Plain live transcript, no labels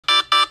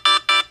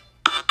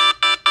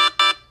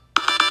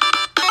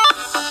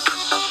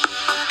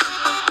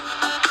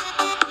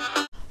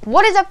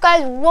What is up,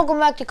 guys? Welcome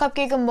back to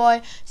Cupcake and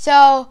Boy.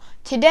 So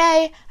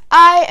today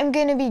I am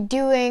going to be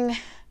doing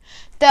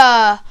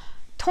the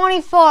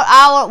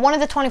 24-hour,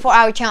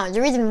 24-hour challenge.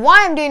 The reason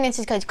why I'm doing this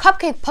is because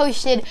Cupcake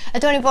posted a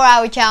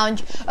 24-hour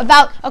challenge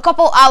about a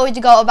couple hours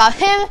ago about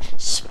him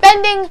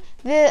spending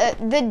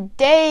the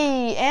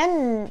day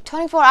and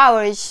 24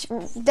 hours,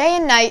 day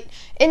and night,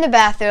 in the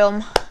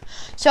bathroom.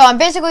 So I'm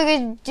basically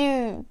going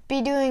to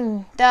be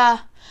doing the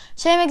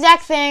same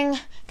exact thing,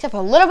 except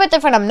a little bit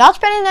different. I'm not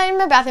spending the night in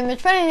my bathroom. I'm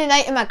spending the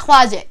night in my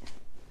closet,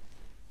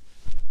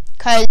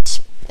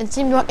 because it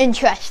seemed more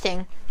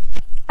interesting.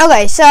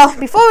 Okay, so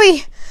before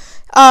we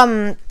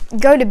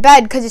go to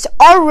bed, because it's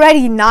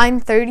already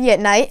 9:30 at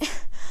night,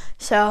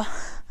 so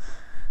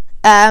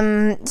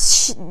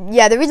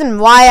yeah, the reason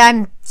why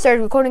I'm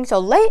started recording so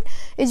late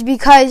is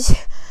because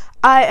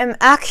I am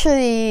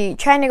actually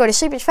trying to go to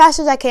sleep as fast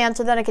as I can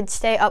so that I can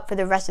stay up for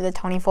the rest of the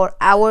 24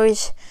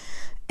 hours.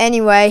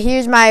 Anyway,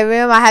 here's my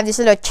room. I have this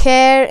little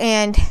chair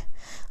and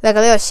like a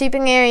little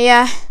sleeping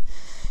area.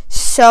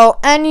 So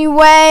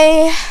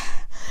anyway,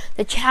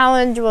 the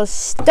challenge will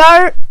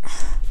start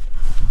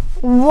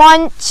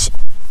once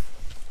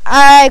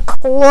I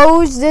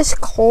close this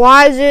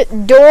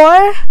closet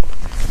door,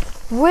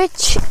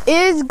 which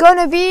is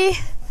gonna be,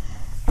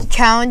 the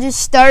challenge is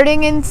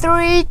starting in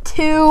 3,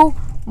 2,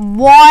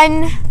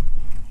 1.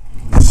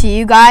 See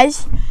you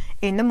guys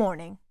in the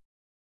morning.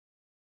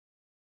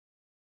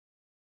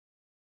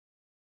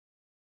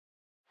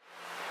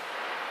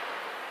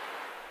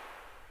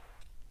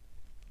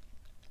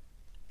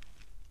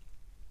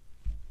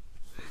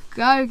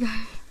 Guys,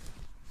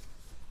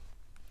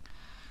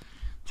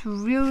 it's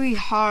really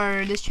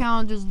hard. This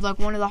challenge is like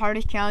one of the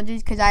hardest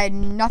challenges because I had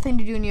nothing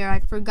to do in here. I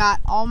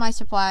forgot all my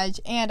supplies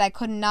and I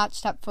could not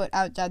step foot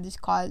outside this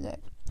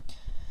closet.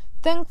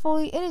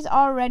 Thankfully, it is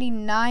already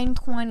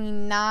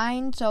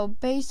 9:29, so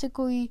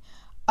basically,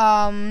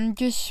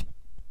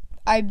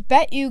 I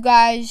bet you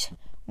guys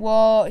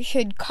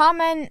should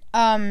comment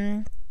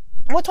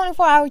what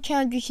 24-hour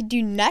challenge we should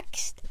do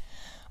next,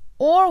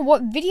 or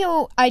what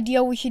video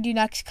idea we should do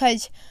next,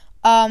 because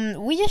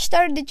we just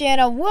started the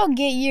channel. We'll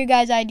get your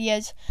guys'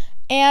 ideas.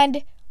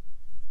 And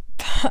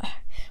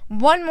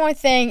one more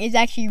thing is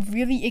actually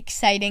really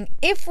exciting.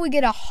 If we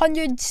get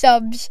 100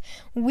 subs,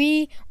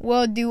 we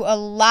will do a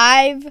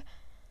live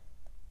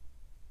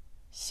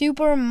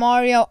Super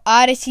Mario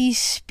Odyssey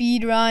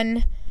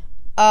speedrun.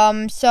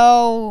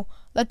 So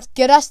let's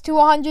get us to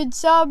 100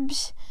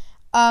 subs.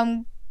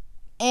 And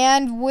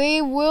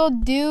we will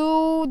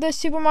do the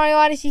Super Mario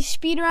Odyssey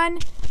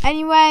speedrun.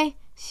 Anyway,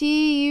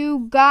 see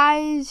you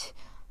guys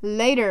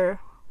later.